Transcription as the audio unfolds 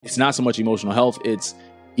It's not so much emotional health, it's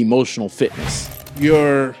emotional fitness.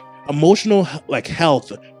 Your emotional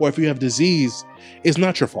health, or if you have disease, is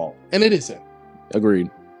not your fault, and it isn't. Agreed.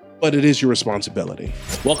 But it is your responsibility.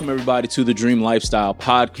 Welcome everybody to the Dream Lifestyle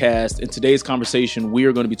Podcast. In today's conversation, we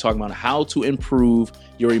are going to be talking about how to improve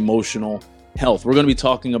your emotional health. We're going to be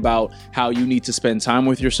talking about how you need to spend time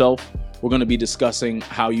with yourself. We're going to be discussing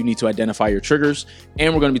how you need to identify your triggers,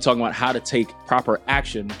 and we're going to be talking about how to take proper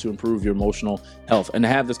action to improve your emotional health. And to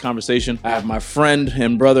have this conversation, I have my friend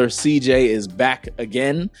and brother CJ is back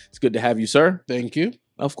again. It's good to have you, sir. Thank you.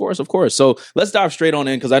 Of course, of course. So let's dive straight on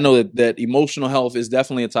in, because I know that emotional health is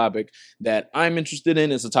definitely a topic that I'm interested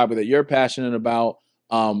in. It's a topic that you're passionate about.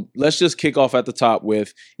 Let's just kick off at the top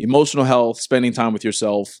with emotional health, spending time with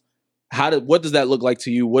yourself. What does that look like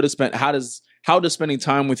to you? How does spending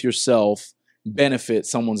time with yourself benefit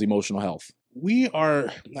someone's emotional health?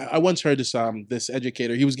 I once heard this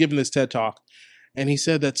educator, he was giving this TED talk, and he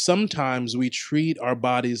said that sometimes we treat our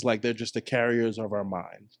bodies like they're just the carriers of our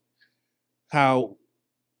mind. How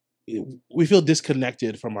we feel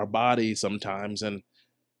disconnected from our body sometimes. And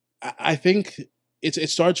I think it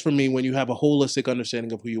starts for me when you have a holistic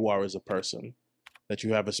understanding of who you are as a person, that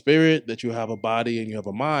you have a spirit, that you have a body, and you have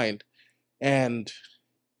a mind. And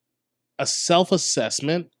a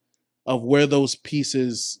self-assessment of where those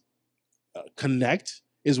pieces connect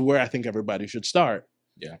is where I think everybody should start.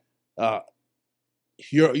 Yeah.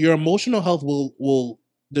 Your emotional health will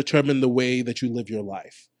determine the way that you live your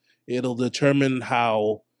life. It'll determine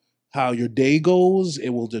how your day goes. It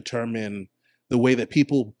will determine the way that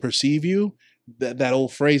people perceive you. That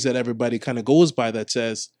old phrase that everybody kind of goes by that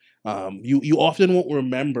says, you often won't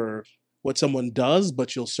remember what someone does,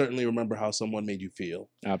 but you'll certainly remember how someone made you feel.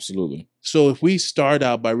 Absolutely. So if we start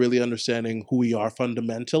out by really understanding who we are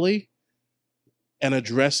fundamentally and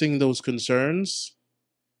addressing those concerns,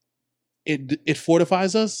 it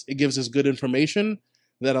fortifies us. It gives us good information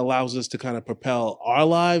that allows us to kind of propel our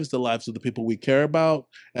lives, the lives of the people we care about,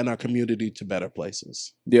 and our community to better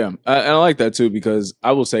places. Yeah, I like that too, because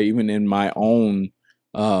I will say, even in my own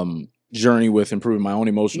journey with improving my own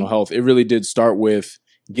emotional health, it really did start with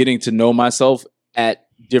getting to know myself at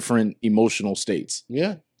different emotional states.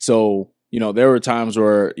 Yeah. So, there were times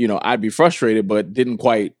where, I'd be frustrated, but didn't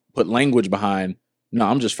quite put language behind, no,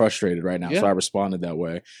 I'm just frustrated right now. Yeah. So I responded that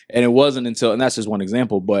way. And it wasn't until, and that's just one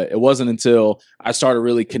example, but it wasn't until I started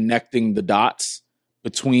really connecting the dots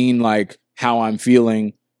between like how I'm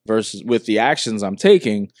feeling versus with the actions I'm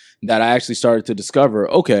taking, that I actually started to discover,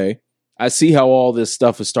 okay, I see how all this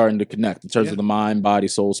stuff is starting to connect in terms of the mind, body,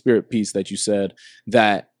 soul, spirit piece that you said,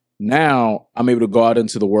 that now I'm able to go out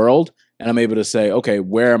into the world and I'm able to say, okay,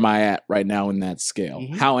 where am I at right now in that scale?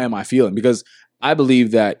 Mm-hmm. How am I feeling? Because I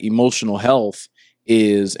believe that emotional health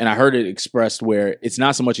is, and I heard it expressed where it's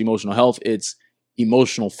not so much emotional health, it's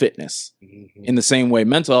emotional fitness. Mm-hmm. In the same way,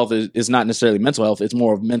 mental health is not necessarily mental health, it's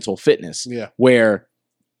more of mental fitness. Yeah. Where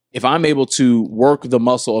if I'm able to work the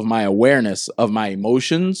muscle of my awareness of my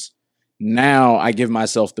emotions, now I give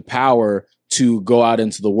myself the power to go out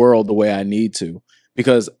into the world the way I need to.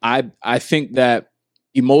 Because I think that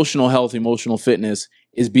emotional health, emotional fitness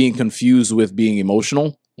is being confused with being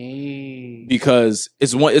emotional. Because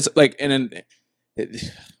it's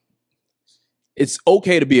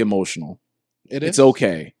okay to be emotional. It's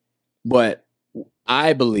okay. But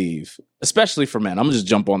I believe, especially for men, I'm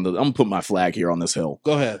gonna put my flag here on this hill.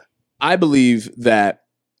 Go ahead. I believe that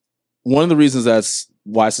one of the reasons that's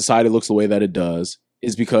why society looks the way that it does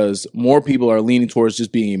is because more people are leaning towards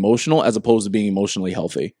just being emotional as opposed to being emotionally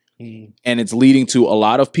healthy. And it's leading to a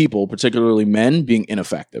lot of people, particularly men, being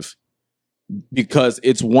ineffective. Because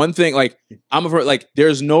it's one thing, like,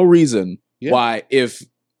 there's no reason why, if,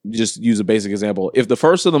 just use a basic example, if the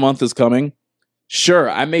first of the month is coming, sure,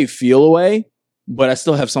 I may feel away, but I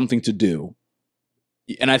still have something to do.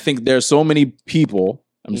 And I think there's so many people,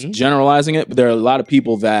 I'm just generalizing it, but there are a lot of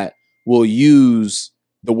people that will use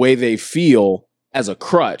the way they feel as a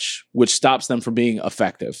crutch, which stops them from being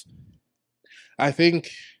effective. I think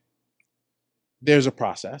there's a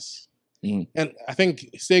process. And I think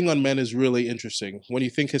staying on men is really interesting. When you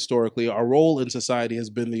think historically, our role in society has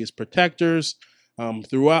been these protectors.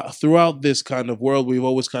 Throughout this kind of world, we've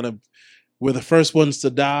always we're the first ones to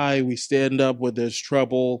die. We stand up when there's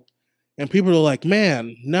trouble. And people are like,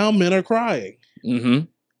 man, now men are crying.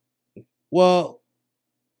 Mm-hmm. Well,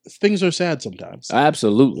 things are sad sometimes.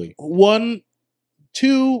 Absolutely. 1,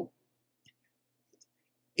 2,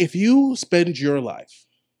 if you spend your life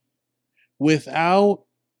without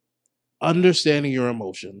understanding your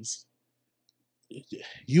emotions,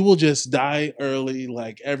 you will just die early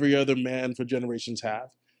like every other man for generations have.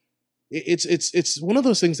 it's one of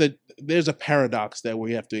those things that there's a paradox that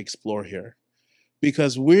we have to explore here.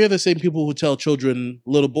 Because we're the same people who tell children,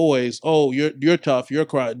 little boys, "Oh, you're tough,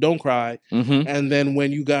 don't cry." Mm-hmm. And then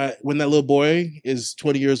when that little boy is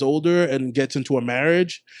 20 years older and gets into a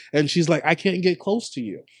marriage, and she's like, "I can't get close to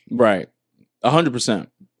you." Right. 100%.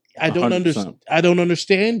 I don't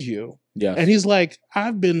understand you. Yeah. And he's like,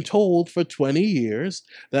 "I've been told for 20 years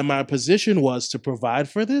that my position was to provide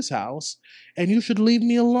for this house, and you should leave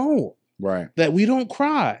me alone. Right. That we don't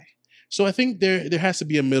cry." So I think there has to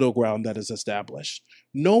be a middle ground that is established.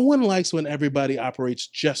 No one likes when everybody operates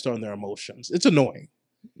just on their emotions. It's annoying.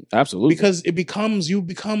 Absolutely. Because you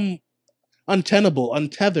become untenable,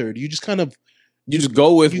 untethered. You just kind of you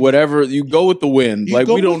go with whatever, you go with the wind. Like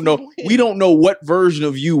we don't know what version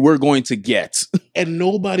of you we're going to get. And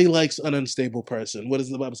nobody likes an unstable person. What does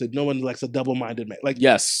the Bible say? No one likes a double-minded man. Like,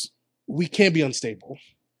 yes. We can't be unstable.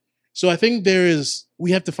 So I think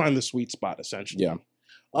we have to find the sweet spot, essentially. Yeah.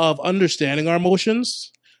 Of understanding our emotions,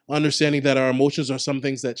 understanding that our emotions are some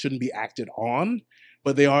things that shouldn't be acted on,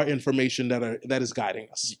 but they are information that is guiding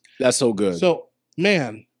us. That's so good. So,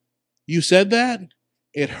 man, you said that,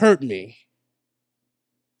 it hurt me.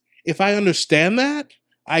 If I understand that,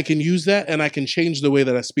 I can use that and I can change the way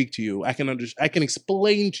that I speak to you. I can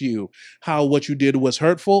explain to you how what you did was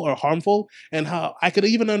hurtful or harmful, and how I could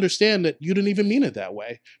even understand that you didn't even mean it that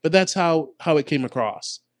way, but that's how it came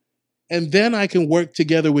across. And then I can work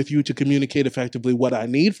together with you to communicate effectively what I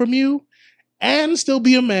need from you and still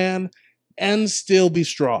be a man and still be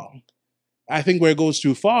strong. I think where it goes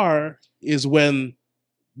too far is when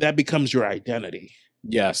that becomes your identity.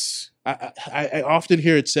 Yes. I often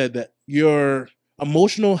hear it said that your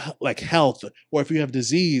emotional health, or if you have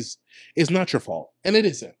disease, is not your fault. And it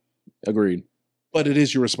isn't. Agreed. But it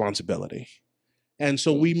is your responsibility. And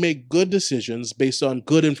so we make good decisions based on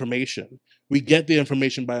good information. We get the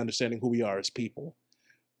information by understanding who we are as people.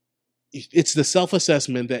 It's the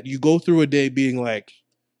self-assessment that you go through a day being like,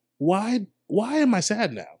 why am I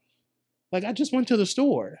sad now? Like, I just went to the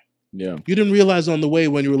store. Yeah. You didn't realize on the way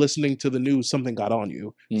when you were listening to the news, something got on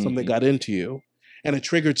you, something got into you, and it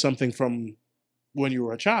triggered something from when you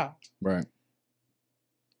were a child. Right.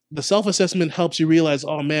 The self-assessment helps you realize,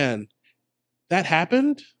 oh man, that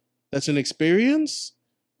happened. That's an experience,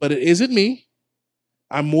 but it isn't me.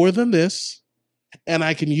 I'm more than this. And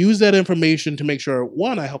I can use that information to make sure,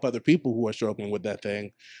 one, I help other people who are struggling with that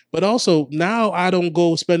thing. But also, now I don't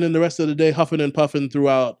go spending the rest of the day huffing and puffing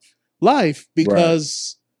throughout life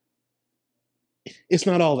because it's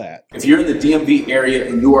not all that. If you're in the DMV area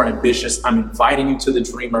and you are ambitious, I'm inviting you to the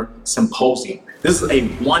Dreamer Symposium. This is a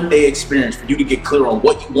one-day experience for you to get clear on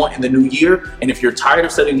what you want in the new year. And if you're tired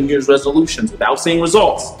of setting New Year's resolutions without seeing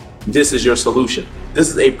results, this is your solution. This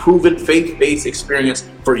is a proven faith-based experience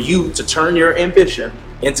for you to turn your ambition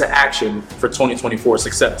into action for 2024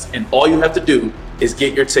 success. And all you have to do is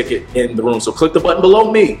get your ticket in the room. So click the button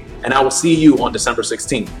below me and I will see you on December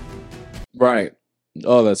 16th. Right.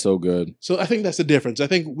 Oh, that's so good. So I think that's the difference. I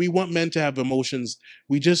think we want men to have emotions.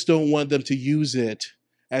 We just don't want them to use it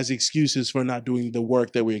as excuses for not doing the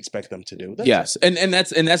work that we expect them to do. Yes. And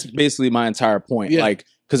that's basically my entire point. Yeah. Like,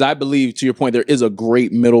 because I believe, to your point, there is a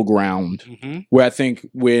great middle ground where I think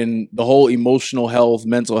when the whole emotional health,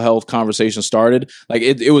 mental health conversation started, like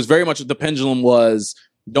it was very much the pendulum was,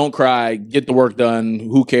 don't cry, get the work done,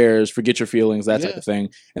 who cares, forget your feelings, that type of thing.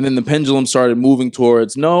 And then the pendulum started moving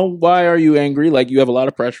towards, no, why are you angry? Like, you have a lot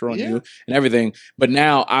of pressure on you and everything. But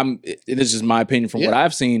now this is my opinion from what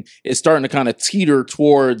I've seen, it's starting to kind of teeter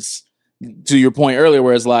towards, to your point earlier,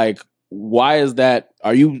 where it's like, why is that?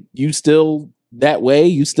 Are you still that way?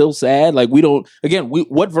 You still sad? Like,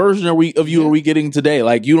 what version are we getting today?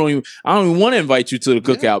 Like, I don't even want to invite you to the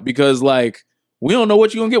cookout because like, we don't know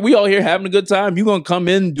what you're going to get. We all here having a good time. You're going to come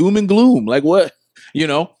in doom and gloom. Like what?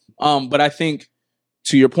 But I think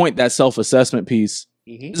to your point, that self-assessment piece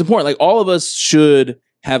is important. Like all of us should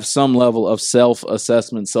have some level of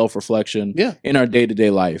self-assessment, self-reflection in our day-to-day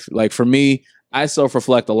life. Like for me, I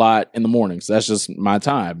self-reflect a lot in the mornings. That's just my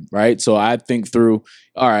time, right? So I think through,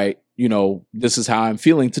 all right, this is how I'm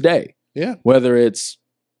feeling today. Yeah. Whether it's,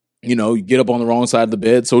 you get up on the wrong side of the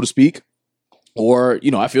bed, so to speak, or,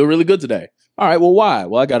 I feel really good today. All right, well, why?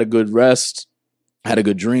 Well, I got a good rest, had a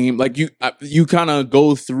good dream. Like you kind of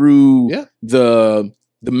go through the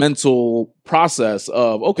mental process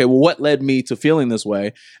of, okay, well, what led me to feeling this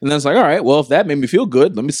way? And then it's like, all right, well, if that made me feel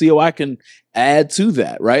good, let me see how I can add to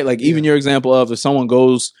that, right? Like even your example of if someone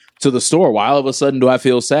goes to the store, why all of a sudden do I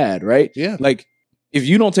feel sad, right? Yeah. Like if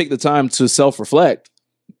you don't take the time to self-reflect,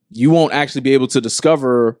 you won't actually be able to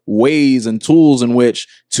discover ways and tools in which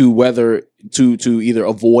to either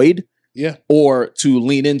avoid Yeah. Or to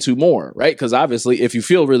lean into more, right? Because obviously, if you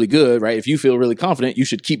feel really good, right? If you feel really confident, you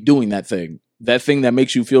should keep doing that thing. That thing that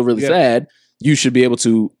makes you feel really sad, you should be able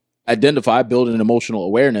to identify, build an emotional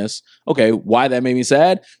awareness. Okay, why that made me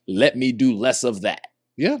sad? Let me do less of that.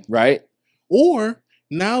 Yeah. Right? Or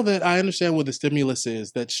now that I understand what the stimulus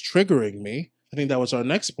is that's triggering me, I think that was our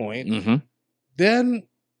next point, then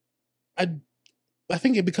I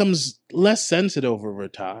think it becomes less sensitive over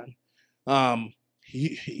time.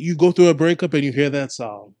 You go through a breakup and you hear that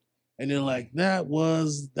song, and you're like, that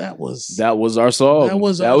was our song. That was our song. That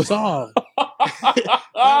was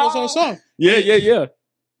our song. Yeah.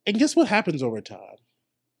 And guess what happens over time?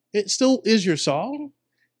 It still is your song,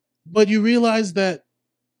 but you realize that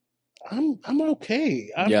I'm okay.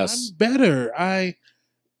 I'm better.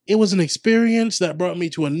 It was an experience that brought me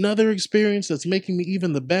to another experience that's making me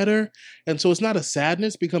even the better. And so it's not a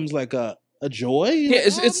sadness, becomes like a joy. Yeah,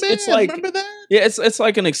 it's like, remember that? Yeah, it's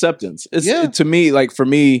like an acceptance. To me, like for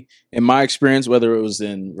me, in my experience, whether it was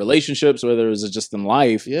in relationships, whether it was just in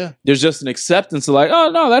life, there's just an acceptance of like, oh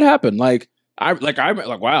no, that happened. Like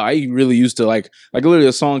wow, I really used to like literally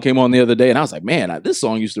a song came on the other day and I was like, man, this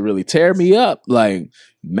song used to really tear me up. Like,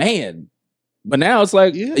 man. But now it's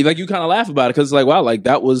like you kind of laugh about it because it's like, wow, like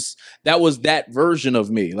that was that version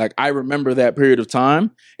of me. Like I remember that period of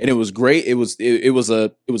time and it was great. It was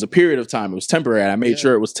a period of time. It was temporary. I made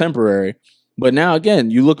sure it was temporary. But now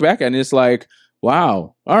again, you look back and it's like,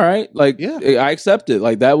 wow, all right, like I accept it.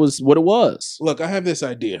 Like that was what it was. Look, I have this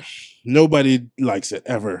idea. Nobody likes it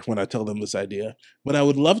ever when I tell them this idea, but I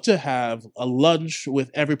would love to have a lunch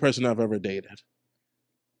with every person I've ever dated.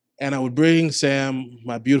 And I would bring Sam,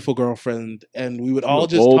 my beautiful girlfriend, and we would all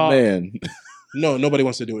just talk. Man. No, nobody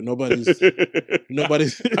wants to do it. Nobody's.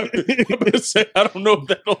 I'm gonna say, I don't know if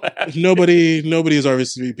that'll happen. Nobody is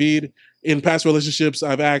RSVP'd. In past relationships,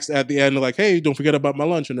 I've asked at the end, like, "Hey, don't forget about my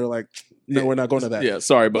lunch," and they're like, "No, we're not going to that." Yeah,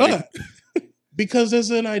 sorry, buddy. But because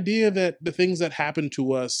there's an idea that the things that happen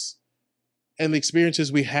to us and the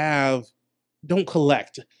experiences we have don't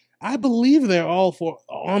collect. I believe they're all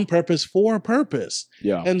on purpose for a purpose.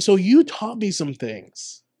 Yeah. And so you taught me some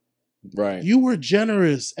things. Right. You were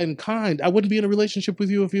generous and kind. I wouldn't be in a relationship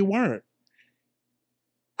with you if you weren't.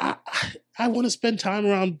 I want to spend time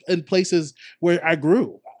around in places where I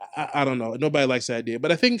grew. I don't know. Nobody likes the idea,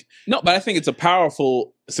 but I think it's a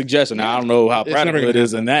powerful suggestion. Now, I don't know how practical it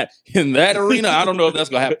is in that arena. I don't know if that's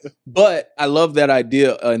going to happen, but I love that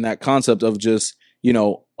idea and that concept of just,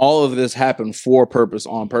 all of this happened for purpose,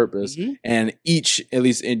 on purpose. And each, at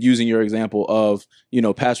least in using your example of,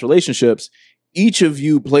 past relationships, each of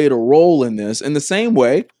you played a role in this in the same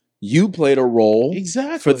way you played a role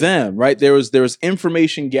for them, right? There was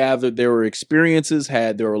information gathered, there were experiences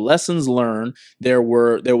had, there were lessons learned, there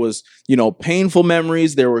was, painful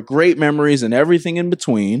memories, there were great memories and everything in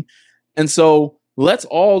between. And so let's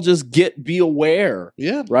all just be aware.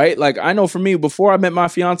 Yeah. Right. Like I know for me, before I met my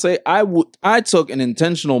fiance, I took an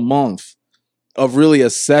intentional month of really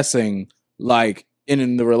assessing, like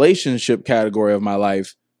in the relationship category of my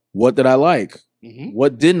life, what did I like?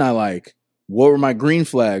 What didn't I like? What were my green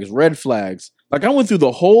flags, red flags? Like I went through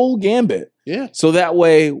the whole gambit. Yeah. So that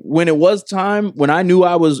way, when it was time, when I knew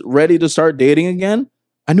I was ready to start dating again,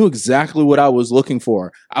 I knew exactly what I was looking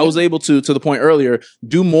for. I was able to the point earlier,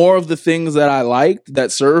 do more of the things that I liked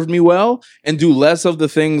that served me well and do less of the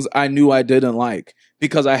things I knew I didn't like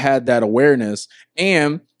because I had that awareness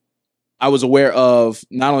and I was aware of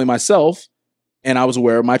not only myself and I was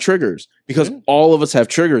aware of my triggers because all of us have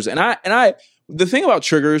triggers. And the thing about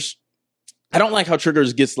triggers, I don't like how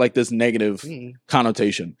triggers gets like this negative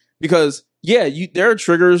connotation because there are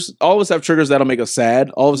triggers. All of us have triggers that'll make us sad.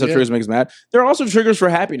 All of us have triggers that make us mad. There are also triggers for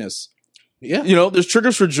happiness. Yeah. There's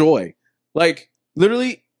triggers for joy. Like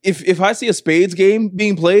literally, if I see a spades game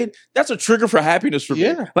being played, that's a trigger for happiness for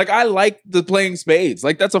me. Like I like the playing spades.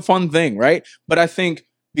 Like that's a fun thing, right? But I think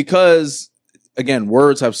because again,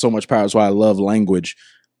 words have so much power. That's why I love language.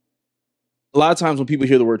 A lot of times when people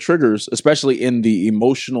hear the word triggers, especially in the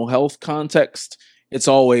emotional health context, it's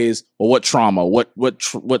always, well, what trauma, what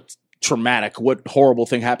traumatic, what horrible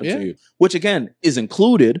thing happened to you, which again is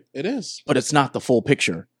included. It is, but it's not the full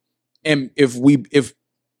picture. And if we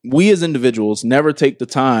as individuals never take the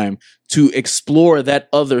time to explore that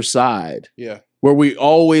other side, where we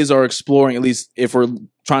always are exploring, at least if we're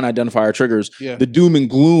trying to identify our triggers, the doom and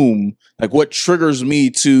gloom, like what triggers me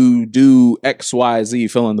to do X, Y, Z,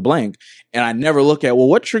 fill in the blank. And I never look at, well,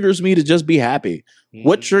 what triggers me to just be happy?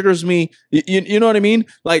 What triggers me? You know what I mean?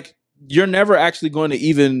 Like you're never actually going to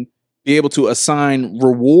even be able to assign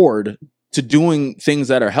reward to doing things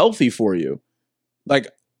that are healthy for you. Like,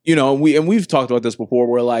 we've talked about this before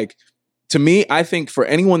where like to me, I think for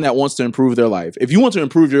anyone that wants to improve their life, if you want to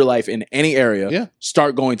improve your life in any area,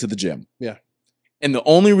 start going to the gym. Yeah. And the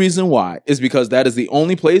only reason why is because that is the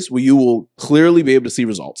only place where you will clearly be able to see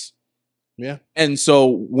results. Yeah. And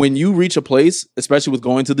so when you reach a place, especially with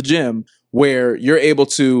going to the gym, where you're able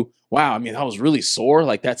to, wow, I mean, I was really sore.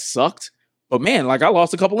 Like that sucked. But man, like I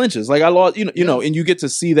lost a couple inches. Like I lost, you know, and you get to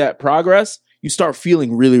see that progress. You start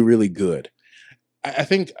feeling really, really good. I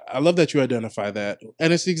think I love that you identify that.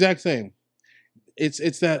 And it's the exact same.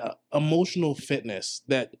 It's that emotional fitness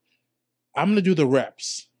that I'm going to do the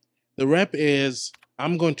reps. The rep is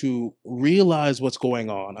I'm going to realize what's going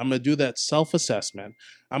on. I'm going to do that self-assessment.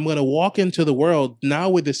 I'm going to walk into the world now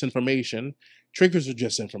with this information. Triggers are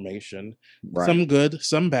just information. Right. Some good,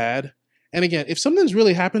 some bad. And again, if something's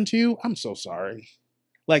really happened to you, I'm so sorry.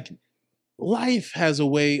 Like, life has a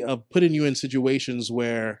way of putting you in situations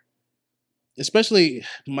where, especially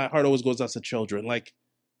my heart always goes out to children. Like,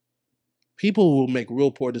 people will make real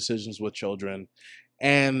poor decisions with children.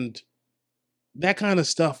 And that kind of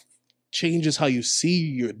stuff changes how you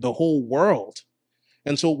see the whole world.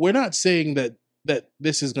 And so we're not saying that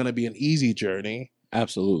this is going to be an easy journey.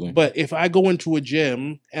 Absolutely. But if I go into a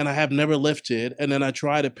gym and I have never lifted and then I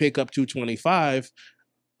try to pick up 225,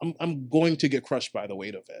 I'm going to get crushed by the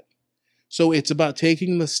weight of it. So it's about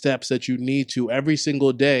taking the steps that you need to every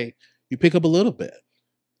single day. You pick up a little bit.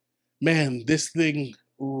 Man, this thing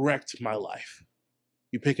wrecked my life.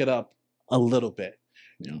 You pick it up a little bit.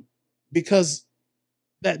 Yeah. Because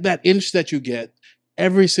that inch that you get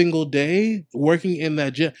every single day working in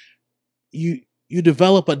that gym, you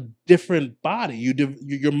develop a different body.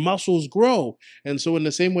 Your muscles grow. And so in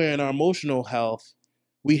the same way in our emotional health,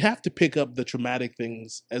 we have to pick up the traumatic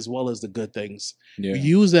things as well as the good things. Yeah. We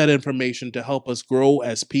use that information to help us grow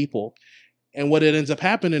as people. And what it ends up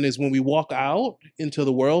happening is when we walk out into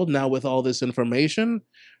the world now with all this information,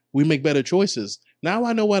 we make better choices. Now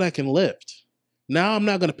I know what I can lift. Now I'm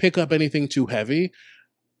not going to pick up anything too heavy.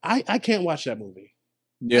 I can't watch that movie.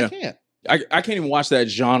 Yeah. I can't. I can't even watch that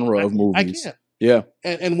genre of movies. I can't. Yeah.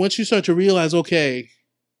 And once you start to realize, okay,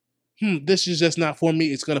 this is just not for me.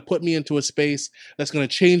 It's going to put me into a space that's going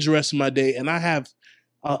to change the rest of my day. And I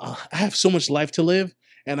have so much life to live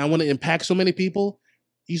and I want to impact so many people.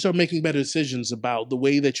 You start making better decisions about the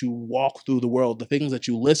way that you walk through the world, the things that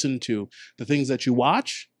you listen to, the things that you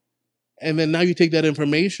watch. And then now you take that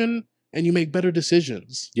information and you make better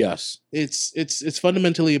decisions. Yes. It's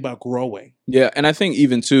fundamentally about growing. Yeah. And I think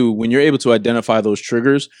even too, when you're able to identify those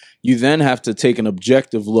triggers, you then have to take an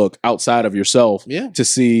objective look outside of yourself to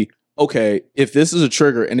see, okay, if this is a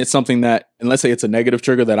trigger and it's something that, and let's say it's a negative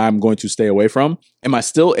trigger that I'm going to stay away from, am I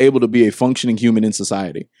still able to be a functioning human in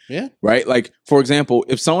society? Yeah. Right? Like, for example,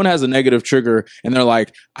 if someone has a negative trigger and they're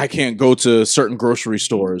like, I can't go to certain grocery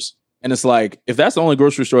stores. And it's like, if that's the only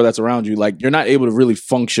grocery store that's around you, like, you're not able to really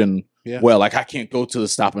function well. Like, I can't go to the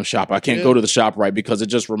Stop and Shop. I can't go to the ShopRite because it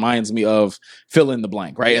just reminds me of fill in the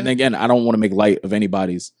blank, right? And again, I don't want to make light of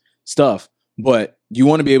anybody's stuff, but you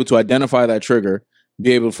want to be able to identify that trigger,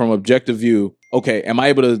 be able from objective view, okay, am I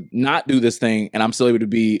able to not do this thing and I'm still able to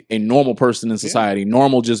be a normal person in society?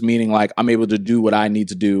 Normal just meaning like I'm able to do what I need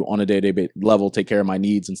to do on a day-to-day level, take care of my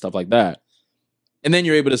needs and stuff like that. And then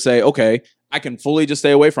you're able to say, okay, I can fully just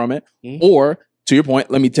stay away from it. Or to your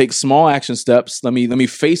point, let me take small action steps. Let me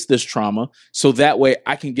face this trauma so that way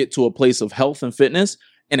I can get to a place of health and fitness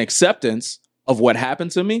and acceptance of what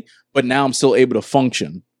happened to me. But now I'm still able to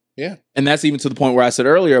function. Yeah. And that's even to the point where I said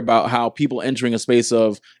earlier about how people entering a space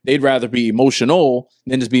of they'd rather be emotional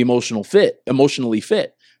than just be emotionally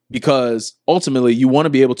fit. Because ultimately you want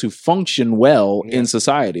to be able to function well in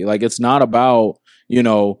society. Like it's not about,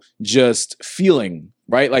 just feeling,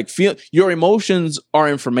 right? Like your emotions are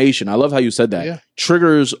information. I love how you said that. Yeah.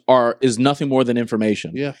 Triggers is nothing more than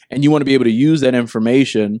information. Yeah. And you want to be able to use that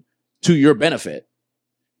information to your benefit.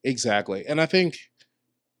 Exactly. And I think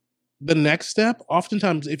the next step,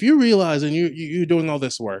 oftentimes, if you realize and you're doing all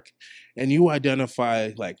this work and you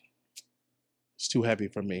identify like, it's too heavy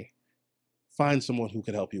for me, find someone who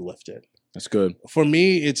could help you lift it. That's good. For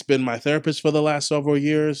me, it's been my therapist for the last several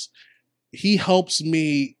years. He helps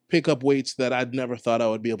me pick up weights that I'd never thought I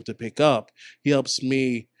would be able to pick up. He helps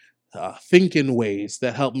me think in ways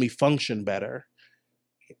that help me function better.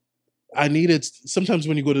 Sometimes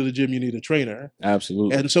when you go to the gym, you need a trainer.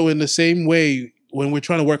 Absolutely. And so in the same way, when we're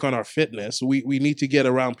trying to work on our fitness, we need to get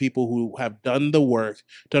around people who have done the work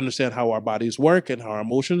to understand how our bodies work and how our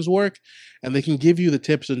emotions work. And they can give you the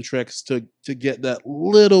tips and tricks to get that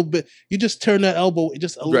little bit. You just turn that elbow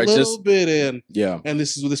just a little bit in. Yeah. And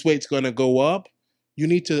this weight's going to go up. You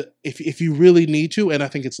need to, if you really need to, and I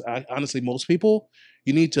think it's honestly most people,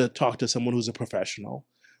 you need to talk to someone who's a professional.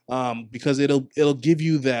 because it'll give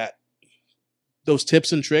you those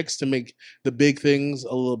tips and tricks to make the big things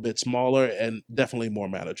a little bit smaller and definitely more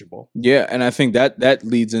manageable. Yeah, and I think that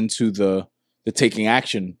leads into the taking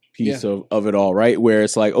action piece of it all, right? Where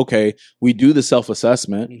it's like, okay, we do the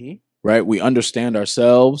self-assessment, right? We understand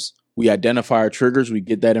ourselves, we identify our triggers, we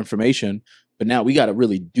get that information, but now we got to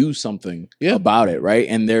really do something about it, right?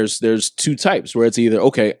 And there's two types where it's either,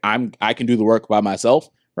 okay, I can do the work by myself,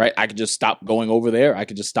 right? I can just stop going over there. I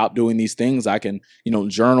can just stop doing these things. I can,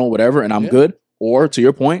 journal, whatever, and I'm good. Or to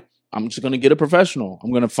your point, I'm just going to get a professional. I'm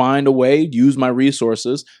going to find a way, use my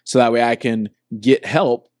resources so that way I can get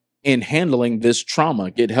help in handling this trauma,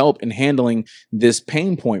 get help in handling this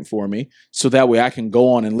pain point for me, so that way I can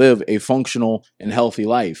go on and live a functional and healthy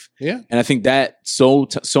life. Yeah. And I think that so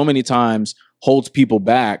many times holds people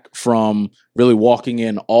back from really walking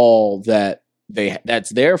in all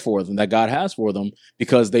that's there for them, that God has for them,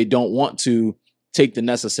 because they don't want to take the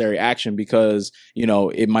necessary action because,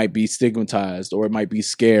 it might be stigmatized or it might be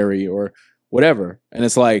scary or whatever. And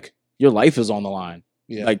it's like, your life is on the line.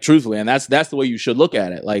 Yeah. Like, truthfully. And that's the way you should look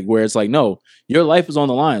at it. Like, where it's like, no, your life is on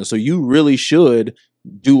the line. So you really should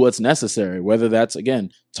do what's necessary, whether that's, again,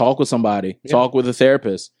 talk with somebody, talk with a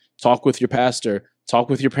therapist, talk with your pastor, talk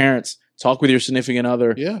with your parents, talk with your significant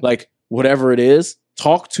other, like whatever it is,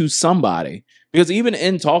 talk to somebody. Because even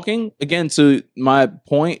in talking, again, to my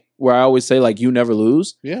point where I always say, like, you never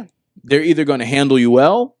lose. Yeah. They're either going to handle you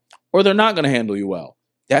well or they're not going to handle you well.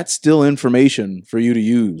 That's still information for you to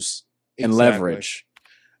use and leverage.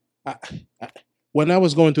 When I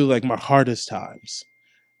was going through like my hardest times,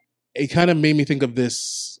 it kind of made me think of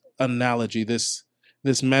this analogy, this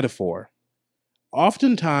metaphor.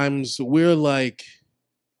 Oftentimes we're like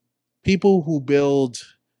people who build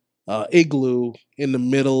igloo in the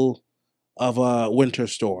middle of a winter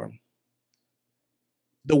storm.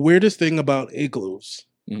 The weirdest thing about igloos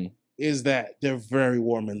is that they're very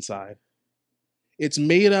warm inside. It's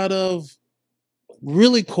made out of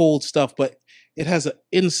really cold stuff, but it has an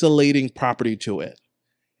insulating property to it.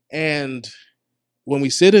 And when we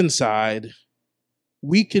sit inside,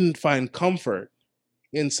 we can find comfort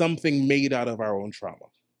in something made out of our own trauma.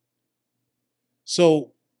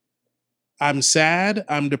 So I'm sad,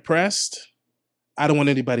 I'm depressed, I don't want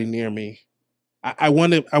anybody near me. I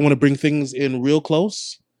want to bring things in real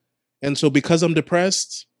close. And so because I'm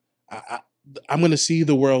depressed, I'm going to see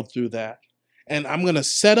the world through that. And I'm going to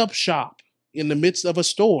set up shop in the midst of a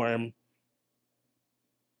storm.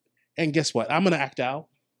 And guess what? I'm going to act out.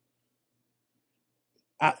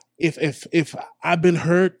 If I've been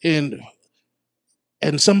hurt and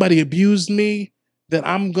somebody abused me, then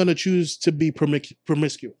I'm going to choose to be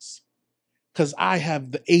promiscuous because I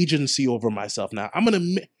have the agency over myself now.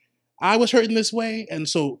 I was hurt in this way, and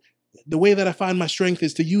so the way that I find my strength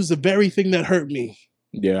is to use the very thing that hurt me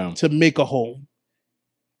to make a home.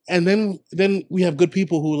 And then we have good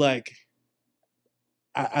people who like,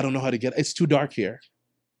 I don't know how to get it. It's too dark here.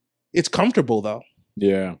 It's comfortable though.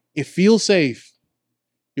 Yeah. It feels safe.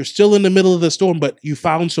 You're still in the middle of the storm, but you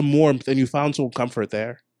found some warmth and you found some comfort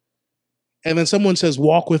there. And then someone says,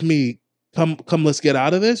 walk with me. Come, let's get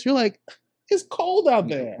out of this. You're like, it's cold out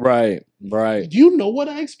there. Right. Do you know what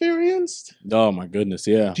I experienced? Oh my goodness,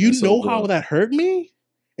 yeah. Do you know how that hurt me?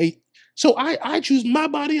 So I choose my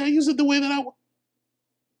body. I use it the way that I want.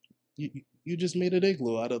 You just made an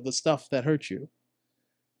igloo out of the stuff that hurt you.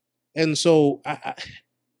 And so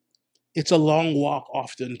it's a long walk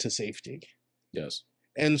often to safety. Yes.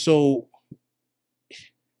 And so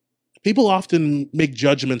people often make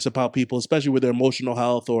judgments about people, especially with their emotional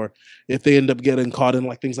health, or if they end up getting caught in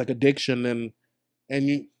like things like addiction.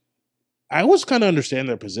 I always kind of understand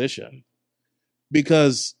their position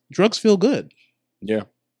because drugs feel good. Yeah.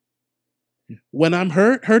 When I'm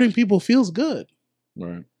hurting people feels good.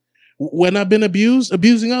 Right. When I've been abused,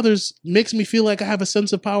 abusing others makes me feel like I have a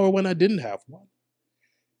sense of power when I didn't have one.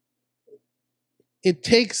 It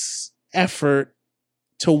takes effort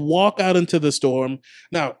to walk out into the storm.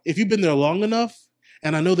 Now, if you've been there long enough,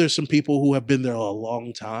 and I know there's some people who have been there a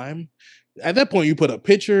long time, at that point you put up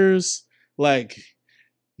pictures, like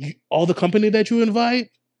all the company that you invite,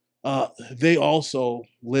 they also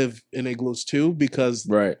live in igloos too, because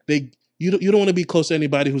you don't want to be close to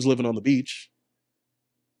anybody who's living on the beach.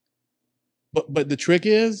 But the trick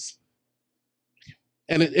is,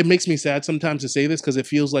 and it makes me sad sometimes to say this because it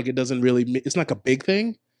feels like it's not a big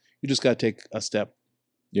thing. You just got to take a step.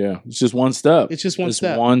 Yeah, it's just one step. It's just one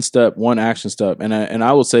step, one action step. And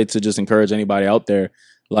I will say, to just encourage anybody out there,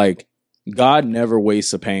 like, God never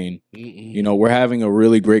wastes a pain. Mm-mm. We're having a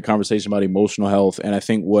really great conversation about emotional health. And I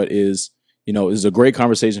think what is a great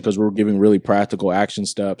conversation because we're giving really practical action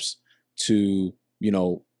steps to,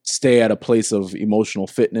 stay at a place of emotional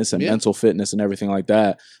fitness and mental fitness and everything like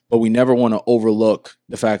that. But we never want to overlook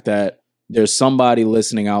the fact that there's somebody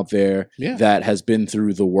listening out there that has been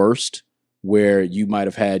through the worst, where you might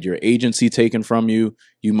have had your agency taken from you.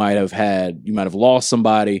 You might have lost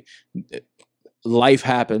somebody. Life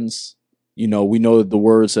happens. We know that the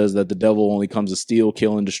word says that the devil only comes to steal,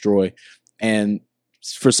 kill, and destroy. And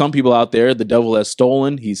for some people out there, the devil has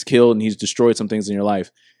stolen, he's killed, and he's destroyed some things in your life.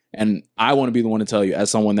 And I want to be the one to tell you, as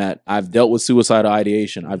someone that I've dealt with suicidal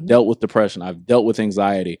ideation, I've dealt with depression, I've dealt with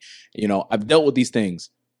anxiety, I've dealt with these things.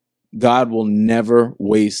 God will never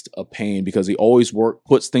waste a pain, because he always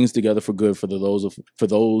puts things together for good for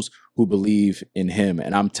those who believe in him.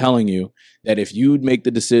 And I'm telling you that if you make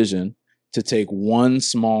the decision to take one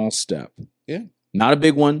small step, not a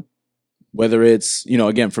big one, whether it's,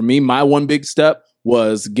 again, for me, my one big step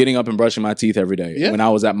was getting up and brushing my teeth every day when I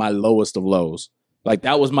was at my lowest of lows. Like,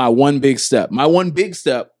 that was my one big step. My one big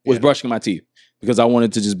step was brushing my teeth, because I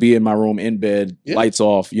wanted to just be in my room, in bed, lights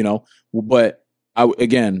off, But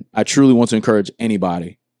I truly want to encourage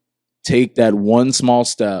anybody, take that one small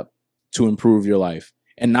step to improve your life,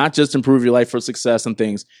 and not just improve your life for success and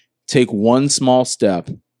things. Take one small step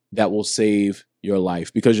that will save your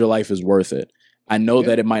life, because your life is worth it. I know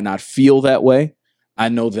that it might not feel that way. I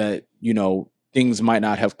know that, things might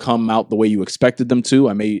not have come out the way you expected them to.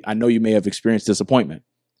 I know you may have experienced disappointment,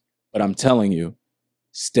 but I'm telling you,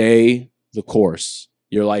 stay the course.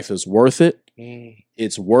 Your life is worth it.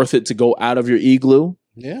 It's worth it to go out of your igloo.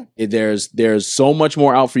 There's so much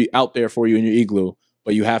more out there for you in your igloo,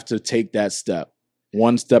 but you have to take that step,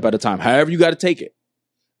 one step at a time. However you got to take it.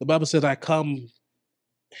 The Bible says, I come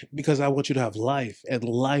because I want you to have life, and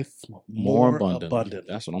life more abundant.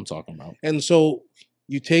 That's what I'm talking about. And so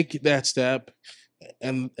you take that step,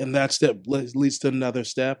 and that step leads to another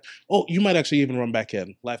step. Oh, you might actually even run back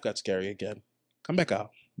in. Life got scary again. Come back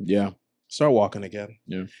out. Yeah. Start walking again.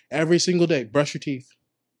 Yeah. Every single day, brush your teeth,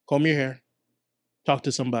 comb your hair, talk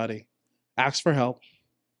to somebody, ask for help.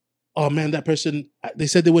 Oh man, that person, they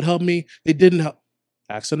said they would help me. They didn't help.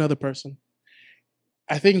 Ask another person.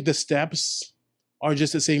 I think the steps are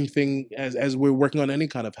just the same thing as we're working on any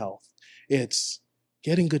kind of health. It's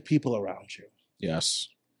getting good people around you. Yes.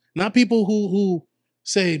 Not people who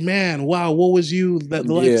say, man, wow, what was you? That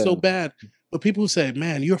life's so bad. But people who say,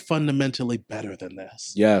 man, you're fundamentally better than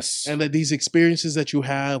this. Yes. And that these experiences that you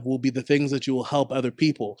have will be the things that you will help other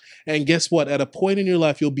people. And guess what? At a point in your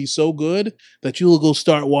life, you'll be so good that you'll go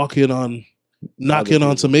start knocking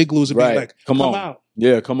on some igloos and be like, come out.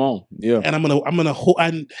 Yeah, come on. Yeah. And I'm gonna hold.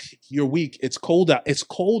 You're weak. It's cold out. It's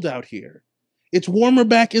cold out here. It's warmer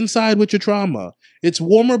back inside with your trauma. It's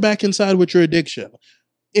warmer back inside with your addiction.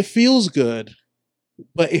 It feels good,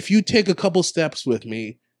 but if you take a couple steps with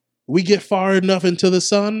me, we get far enough into the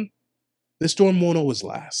sun, the storm won't always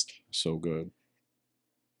last. So good.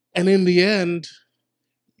 And in the end,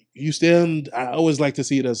 you stand. I always like to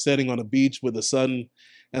see it as standing on a beach with the sun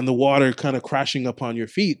and the water kind of crashing upon your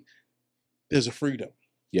feet. There's a freedom.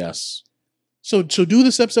 Yes. So do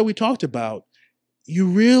the steps that we talked about. You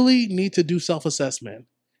really need to do self-assessment.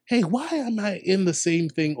 Hey, why am I in the same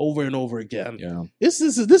thing over and over again? Yeah. This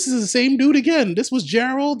is the same dude again. This was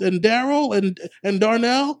Gerald and Daryl and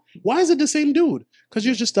Darnell. Why is it the same dude? Because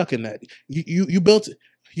you're just stuck in that.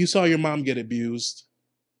 You saw your mom get abused.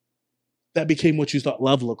 That became what you thought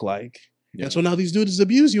love looked like. Yeah. And so now these dudes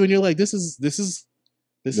abuse you, and you're like, this is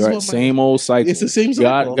right, what same old cycle. It's the same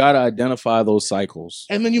cycle. Got to identify those cycles.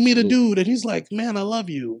 And then you meet a dude, and he's like, man, I love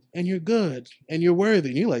you, and you're good, and you're worthy.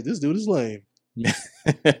 And you're like, this dude is lame.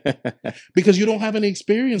 Because you don't have any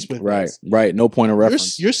experience with this. Right. No point of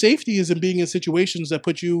reference. Your safety is in being in situations that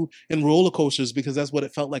put you in roller coasters, because that's what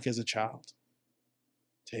it felt like as a child.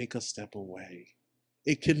 Take a step away.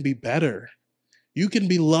 It can be better. You can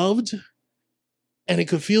be loved, and it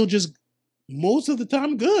could feel just most of the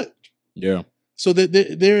time good. Yeah. So that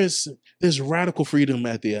there's radical freedom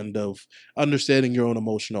at the end of understanding your own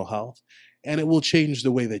emotional health. And it will change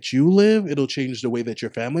the way that you live. It'll change the way that your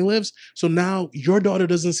family lives. So now your daughter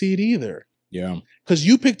doesn't see it either. Yeah. Because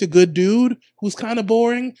you picked a good dude who's kind of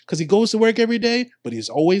boring because he goes to work every day, but he's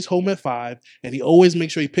always home at 5. And he always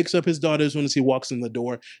makes sure he picks up his daughter as soon as he walks in the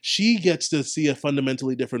door. She gets to see a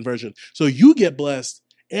fundamentally different version. So you get blessed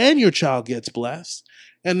and your child gets blessed.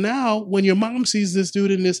 And now when your mom sees this dude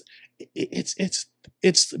in this, it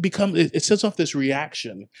sets off this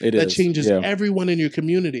reaction that changes everyone in your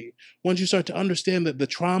community. Once you start to understand that the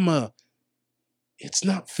trauma, it's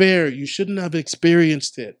not fair. You shouldn't have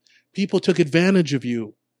experienced it. People took advantage of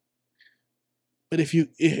you. But if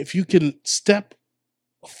you can step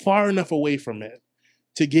far enough away from it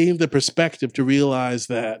to gain the perspective to realize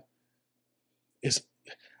that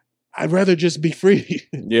I'd rather just be free.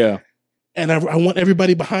 Yeah. And I want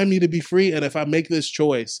everybody behind me to be free. And if I make this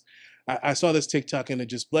choice, I saw this TikTok and it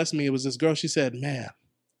just blessed me. It was this girl. She said, "Man,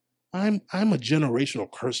 I'm a generational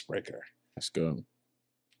curse breaker. That's good.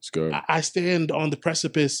 That's good. I stand on the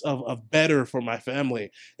precipice of better for my family.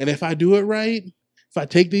 And if I do it right, if I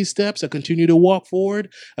take these steps, I continue to walk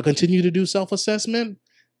forward, I continue to do self-assessment,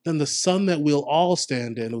 then the sun that we'll all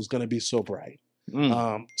stand in is going to be so bright."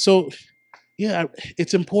 So yeah,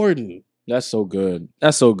 it's important. That's so good.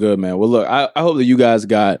 That's so good, man. Well, look, I hope that you guys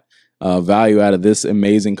got value out of this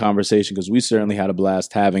amazing conversation, because we certainly had a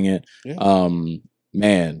blast having it. Yeah.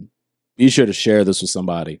 Man, be sure to share this with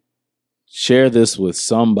somebody. Share this with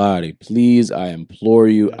somebody. Please, I implore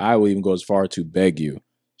you. Yeah. I will even go as far to beg you.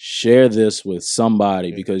 Share this with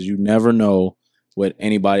somebody, because you never know what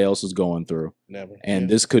anybody else is going through. Never. And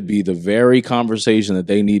this could be the very conversation that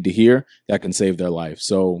they need to hear that can save their life.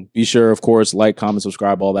 So be sure, of course, like, comment,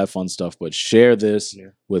 subscribe, all that fun stuff, but share this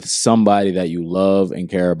with somebody that you love and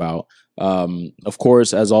care about. Of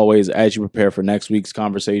course, as always, as you prepare for next week's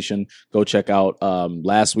conversation, go check out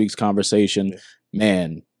last week's conversation.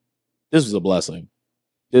 Man, this was a blessing.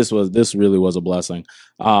 This really was a blessing.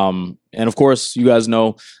 And of course, you guys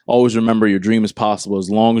know, always remember, your dream is possible as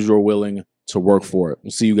long as you're willing to work for it.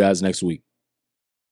 We'll see you guys next week.